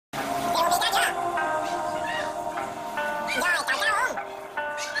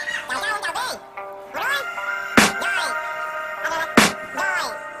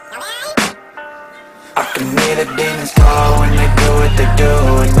demons call when they do what they do.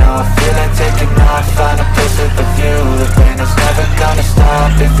 And now I feel like taking off, find a place with a view. The pain is never gonna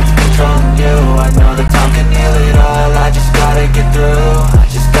stop if it's controlling you. I know that time can heal it all, I just gotta get through. I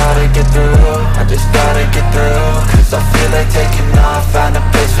just gotta get through, I just gotta get through. Cause I feel like taking off, find a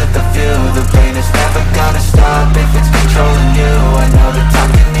place with a view. The pain is never gonna stop if it's controlling you. I know that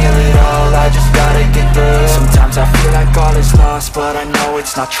time can heal it all, I just gotta get through. Sometimes I feel like all is lost, but I know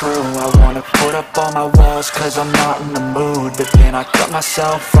it's not true. I wanna put up all my walls cause I'm not in the mood, but then I cut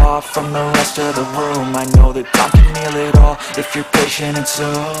myself off from the rest of the room. I know that time can heal it all if you're patient and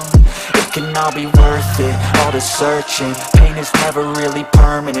soon. It can all be worth it, all the searching. Pain is never really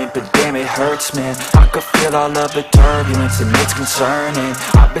permanent, but damn it hurts, man. I could feel all of the turbulence and it's concerning.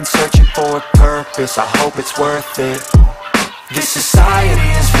 I've been searching for a purpose, I hope it's worth it. This society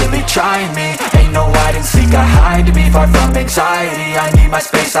is really trying me. Ain't no hide and seek, I hide to be far from anxiety. I need my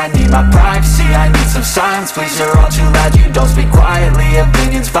space, I need my privacy. I need some silence, please, you're all too loud. You don't speak quietly,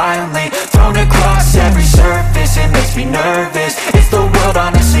 opinions violently thrown across every surface. It makes me nervous, is the world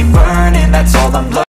honestly burning? That's all I'm